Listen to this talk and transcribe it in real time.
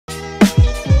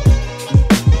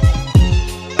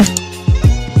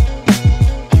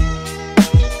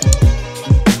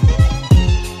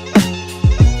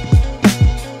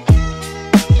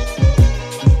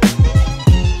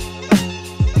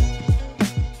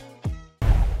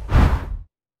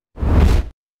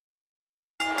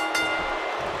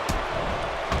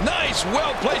Nice,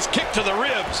 well-placed kick to the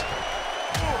ribs.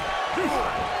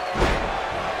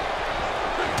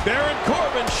 Baron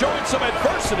Corbin showing some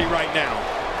adversity right now.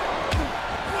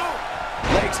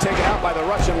 Legs taken out by the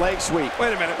Russian leg sweep.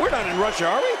 Wait a minute, we're not in Russia,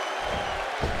 are we?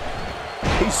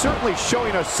 He's certainly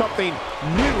showing us something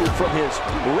new from his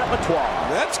repertoire.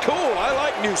 That's cool, I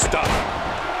like new stuff.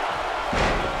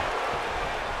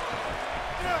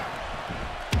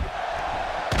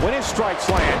 When his strikes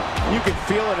land, you can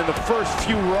feel it in the first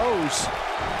few rows.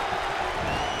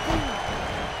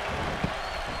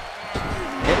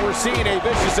 And we're seeing a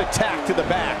vicious attack to the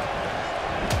back.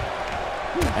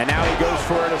 And now he goes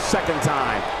for it a second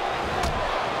time.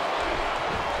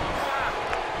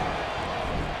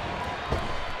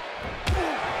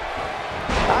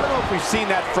 I don't know if we've seen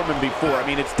that from him before. I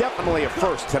mean, it's definitely a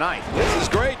first tonight. This is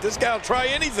great. This guy will try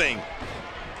anything.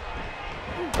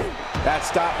 That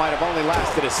stop might have only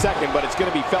lasted a second, but it's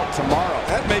going to be felt tomorrow.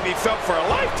 That may be felt for a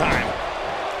lifetime.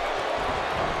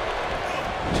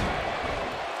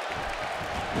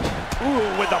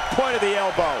 Ooh, with the point of the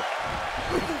elbow.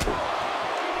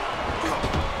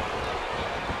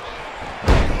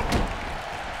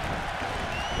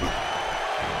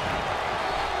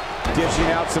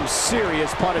 Dishing out some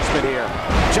serious punishment here.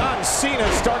 John Cena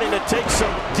starting to take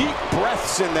some deep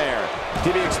breaths in there.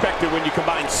 To be expected when you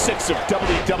combine 6 of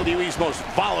WWE's most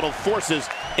volatile forces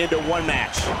into one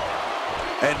match.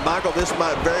 And Michael, this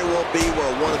might very well be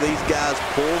where one of these guys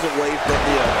pulls away from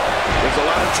the other. There's a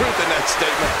lot of truth in that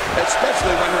statement,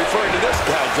 especially when referring to this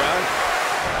guy, John.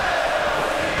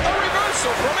 A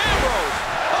reversal from Ambrose.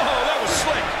 Oh, that was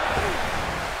slick.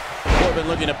 Corbin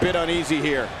looking a bit uneasy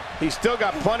here. He's still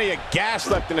got plenty of gas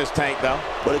left in his tank, though.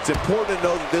 But it's important to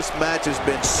know that this match has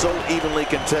been so evenly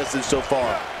contested so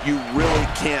far. You really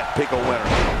can't pick a winner.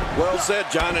 Well said,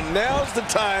 John, and now's the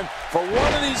time for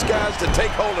one of these guys to take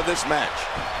hold of this match.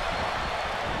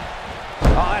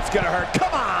 Oh, that's gonna hurt.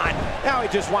 Come on! Now he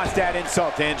just wants that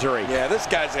insult to injury. Yeah, this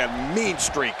guy's a mean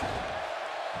streak.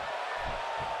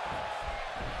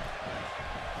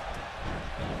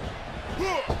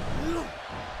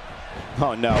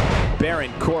 Oh no,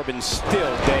 Baron Corbin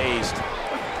still dazed.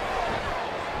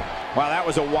 Wow, that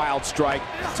was a wild strike.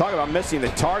 Talk about missing the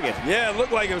target. Yeah, it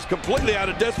looked like it was completely out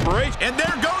of desperation. And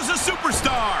there goes a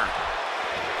superstar.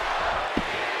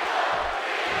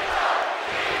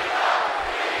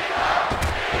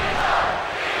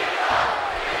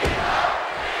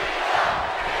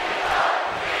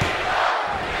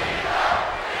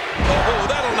 Oh,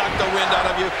 that'll knock the wind out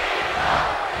of you.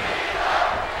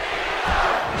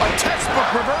 A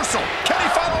textbook reversal. Can he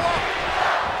follow up?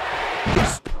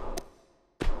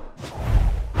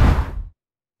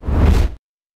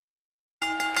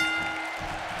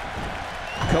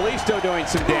 Kalisto doing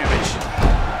some damage.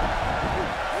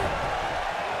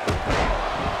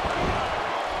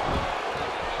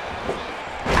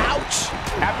 Ouch!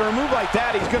 After a move like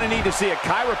that, he's going to need to see a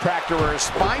chiropractor or a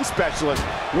spine specialist,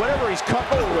 whatever he's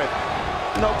comfortable with.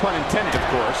 No pun intended, of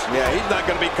course. Yeah, he's not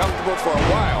going to be comfortable for a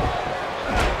while.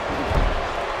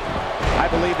 I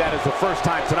believe that is the first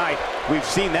time tonight we've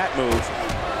seen that move.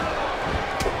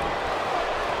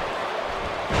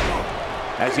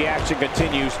 As the action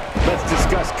continues, let's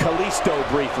discuss Kalisto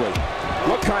briefly.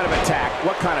 What kind of attack,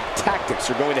 what kind of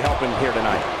tactics are going to help him here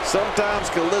tonight? Sometimes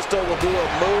Kalisto will do a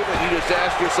move and you just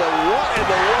ask yourself, what in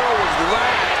the world was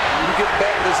that? You get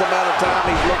back this amount of time,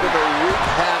 he's looking to wreak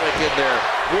havoc in there.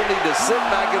 We'll need to sit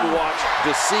back and watch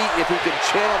to see if he can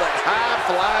channel that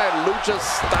high-flying lucha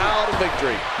style to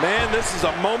victory. Man, this is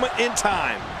a moment in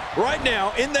time. Right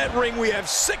now, in that ring, we have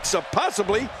 6 of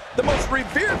possibly the most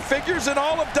revered figures in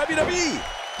all of WWE.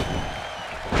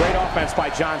 Great offense by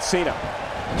John Cena.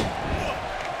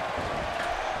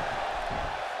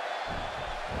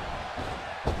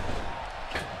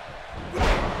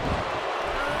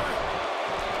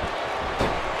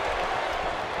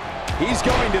 He's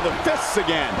going to the fists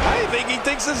again. I think he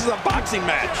thinks this is a boxing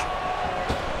match.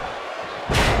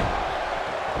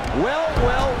 Well,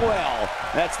 well, well.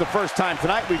 That's the first time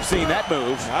tonight we've seen that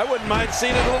move. I wouldn't mind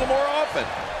seeing it a little more often.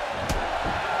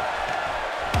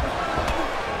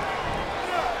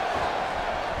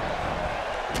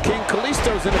 King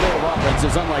Kalisto's innovative offense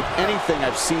is unlike anything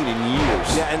I've seen in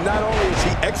years. Yeah, and not only is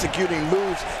he executing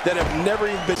moves that have never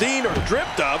even been seen or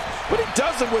dreamt of, but he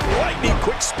does it with lightning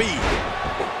quick speed.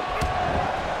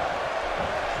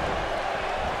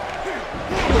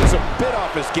 He looks a bit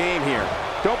off his game here.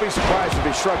 Don't be surprised if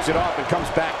he shrugs it off and comes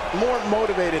back more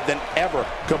motivated than ever.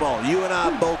 Come on, you and I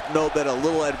both know that a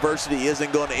little adversity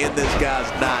isn't going to end this guy's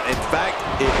night. In fact,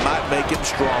 it might make him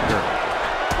stronger.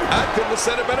 I couldn't have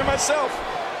said it better myself,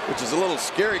 which is a little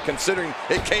scary considering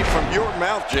it came from your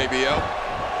mouth, JBL.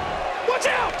 What Watch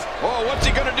out! Oh, what's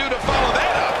he gonna do to follow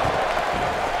that up?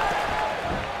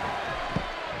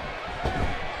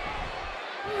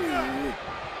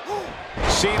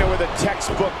 Cena with a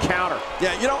textbook counter.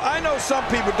 Yeah, you know, I know some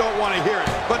people don't want to hear it,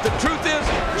 but the truth is,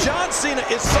 John Cena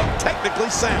is so technically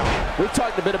sound. We've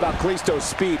talked a bit about Kalisto's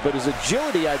speed, but his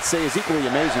agility, I'd say, is equally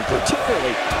amazing,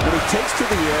 particularly when he takes to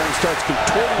the air and starts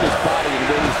contorting his body in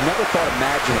ways never thought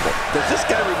imaginable. Does this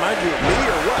guy remind you of me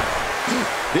or what?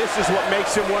 This is what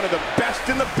makes him one of the best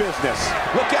in the business.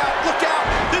 Look out, look out!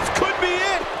 This could be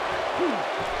it!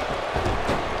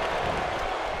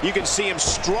 You can see him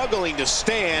struggling to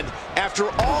stand after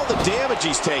all the damage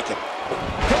he's taken.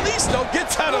 Kalisto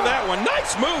gets out of that one.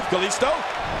 Nice move, Kalisto.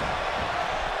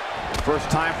 First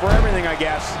time for everything, I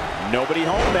guess. Nobody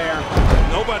home there.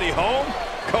 Nobody home?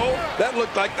 Cole, that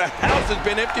looked like the house has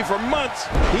been empty for months.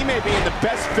 He may be in the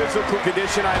best physical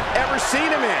condition I've ever seen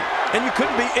him in. And you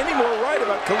couldn't be any more right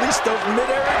about Kalisto's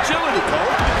midair agility,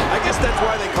 Cole. I guess that's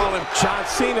why they call him John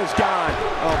Cena's gone.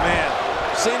 Oh, man.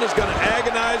 Cena's going to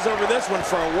agonize over this one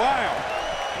for a while.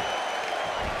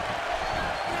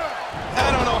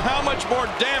 I don't know how much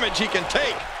more damage he can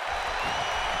take.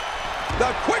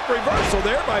 The quick reversal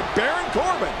there by Baron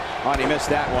Corbin. Oh, and he missed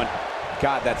that one.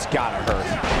 God, that's gotta hurt.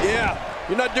 Yeah,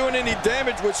 you're not doing any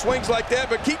damage with swings like that,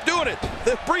 but keep doing it.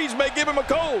 The breeze may give him a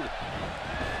cold.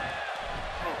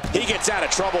 He gets out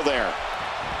of trouble there.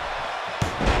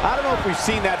 I don't know if we've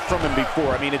seen that from him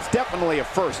before. I mean, it's definitely a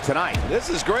first tonight. This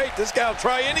is great. This guy will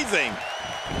try anything.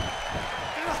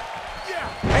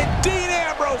 And Dean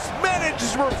Ambrose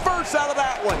manages to reverse out of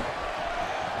that one.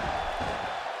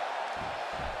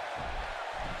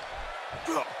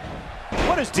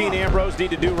 What does Dean Ambrose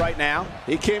need to do right now?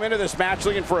 He came into this match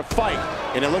looking for a fight,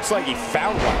 and it looks like he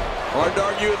found one. Hard to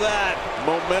argue with that.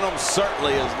 Momentum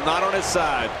certainly is not on his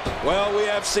side. Well, we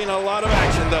have seen a lot of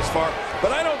action thus far,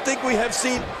 but I don't think we have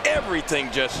seen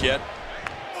everything just yet.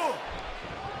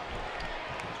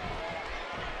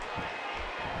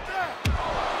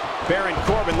 Baron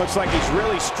Corbin looks like he's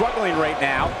really struggling right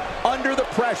now under the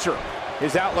pressure.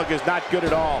 His outlook is not good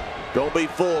at all. Don't be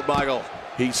fooled, Michael.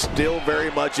 He's still very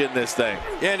much in this thing.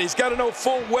 Yeah, and he's got to know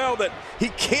full well that he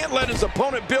can't let his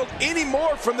opponent build any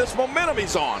more from this momentum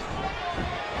he's on.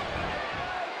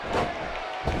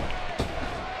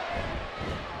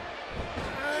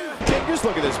 Just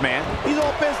look at this man. He's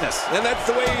all business. And that's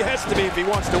the way he has to be if he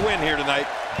wants to win here tonight.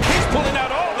 He's pulling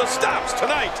out all the stops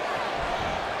tonight.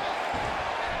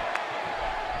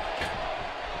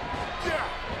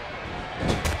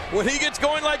 When he gets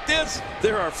going like this,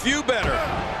 there are few better.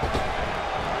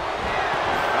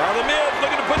 The Miz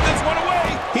looking to put this one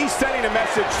away. He's sending a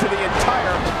message to the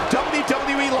entire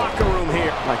WWE locker room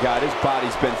here. My God, his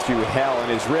body's been through hell,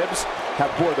 and his ribs have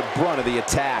bore the brunt of the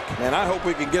attack. Man, I hope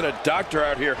we can get a doctor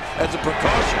out here as a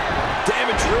precaution.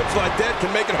 Damaged ribs like that can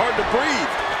make it hard to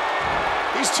breathe.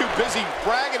 He's too busy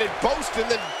bragging and boasting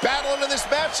than battling in this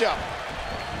matchup.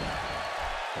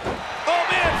 Oh,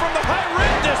 man, from the high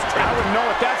rib district. I wouldn't know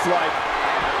what that's like.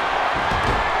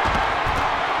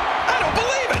 I don't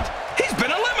believe it. He's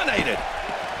been eliminated.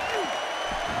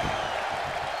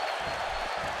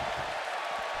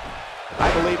 I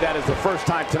believe that is the first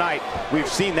time tonight we've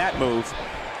seen that move.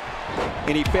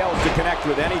 And he fails to connect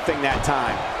with anything that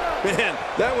time. Man,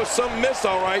 that was some miss,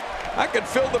 all right. I could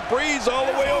feel the breeze all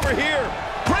the way over here.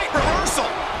 Great reversal.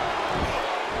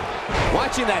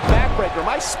 Watching that backbreaker,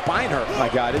 my spine hurt. My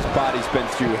God, his body's been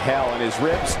through hell, and his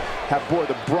ribs have bore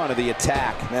the brunt of the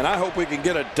attack. Man, I hope we can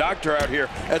get a doctor out here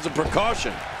as a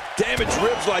precaution. Damaged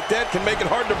ribs like that can make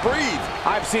it hard to breathe.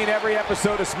 I've seen every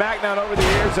episode of SmackDown over the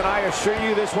years, and I assure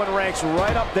you this one ranks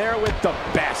right up there with the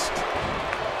best.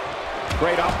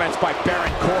 Great offense by Baron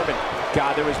Corbin.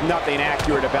 God, there was nothing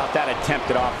accurate about that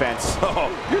attempted offense. Oh,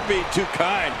 you're being too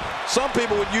kind. Some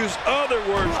people would use other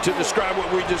words to describe what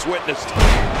we just witnessed.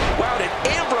 Wow, did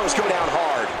Ambrose go down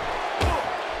hard?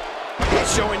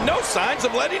 He's showing no signs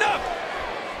of letting up.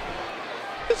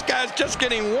 This guy's just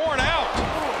getting worn out.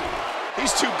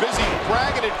 He's too busy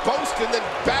bragging and boasting than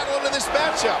battling in this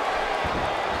matchup.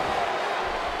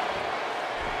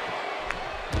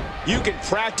 You can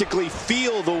practically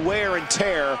feel the wear and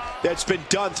tear that's been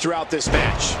done throughout this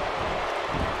match.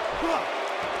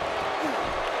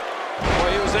 Boy,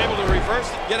 he was able to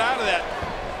reverse it, get out of that.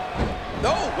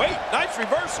 No, wait, nice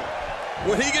reversal.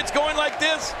 When he gets going like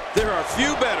this, there are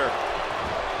few better.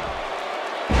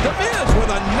 The Miz with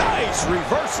a nice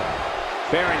reversal.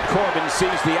 Baron Corbin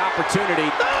sees the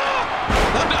opportunity.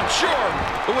 I'm not sure,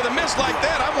 but with a miss like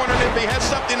that, I'm wondering if he has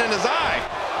something in his eye.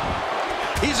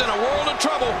 He's in a world of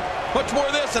trouble. Much more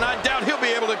of this, and I doubt he'll be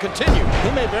able to continue.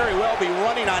 He may very well be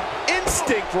running on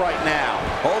instinct right now.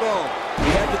 Hold on.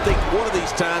 You have to think one of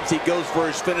these times he goes for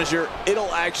his finisher,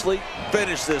 it'll actually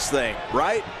finish this thing,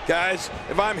 right? Guys,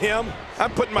 if I'm him,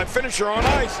 I'm putting my finisher on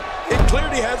ice. It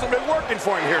clearly hasn't been working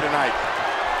for him here tonight.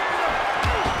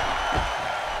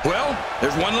 Well,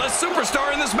 there's one less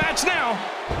superstar in this match now.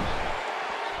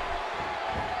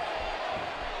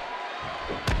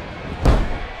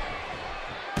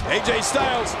 AJ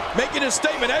Styles making his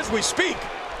statement as we speak.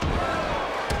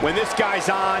 When this guy's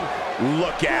on,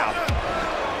 look out.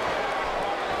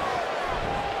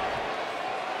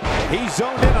 He's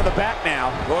zoned in on the back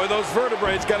now. Boy, those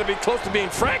vertebrae's got to be close to being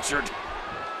fractured.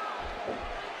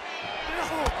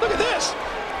 Look at this.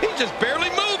 He's just barely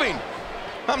moving.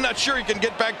 I'm not sure he can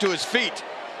get back to his feet.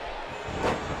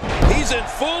 He's in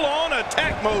full-on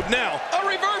attack mode now. A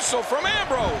reversal from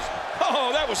Ambrose.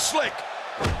 Oh, that was slick.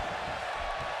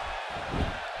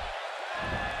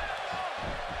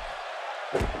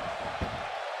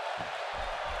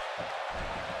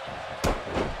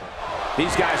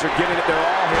 These guys are giving it their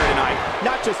all here tonight,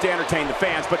 not just to entertain the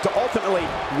fans, but to ultimately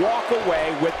walk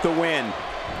away with the win.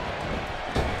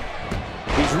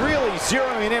 He's really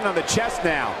zeroing in on the chest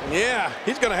now. Yeah,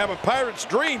 he's going to have a pirate's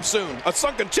dream soon, a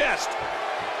sunken chest.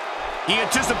 He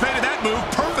anticipated that move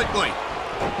perfectly.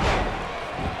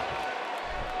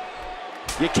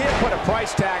 You can't put a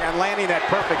price tag on landing that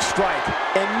perfect strike,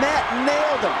 and that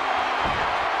nailed him.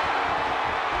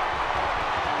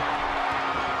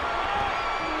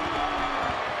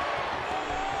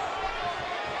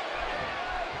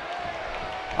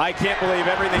 I can't believe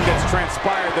everything that's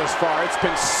transpired thus far. It's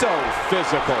been so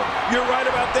physical. You're right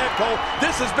about that, Cole.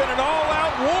 This has been an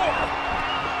all-out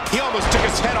war. He almost took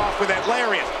his head off with that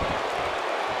lariat.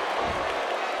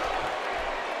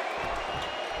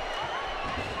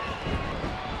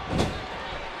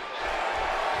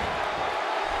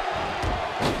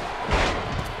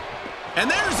 And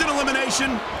there's an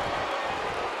elimination.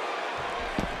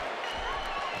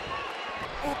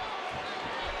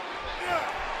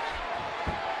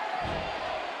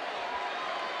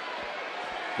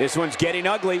 This one's getting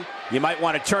ugly. You might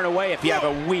want to turn away if you have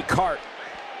a weak heart.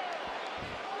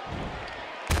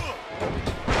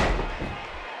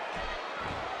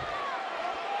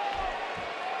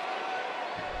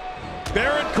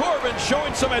 Baron Corbin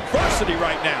showing some adversity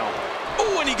right now.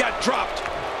 Oh, and he got dropped.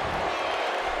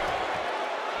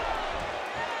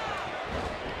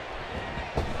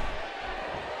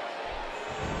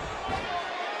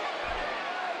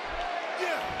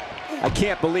 I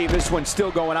can't believe this one's still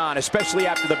going on, especially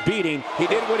after the beating. He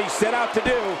did what he set out to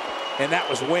do, and that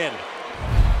was win.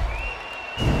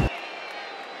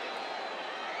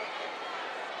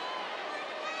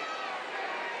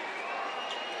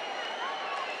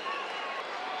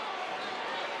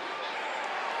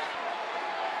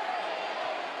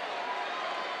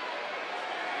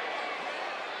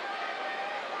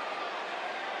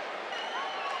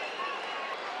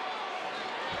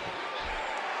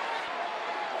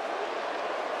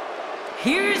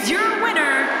 Here's your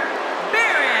winner,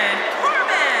 Baron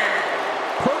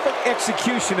Corbin. Perfect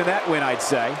execution in that win, I'd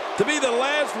say. To be the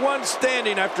last one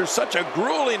standing after such a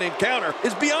grueling encounter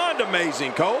is beyond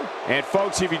amazing, Cole. And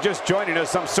folks, if you're just joining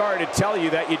us, I'm sorry to tell you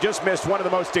that you just missed one of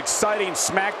the most exciting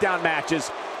SmackDown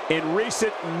matches in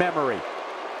recent memory.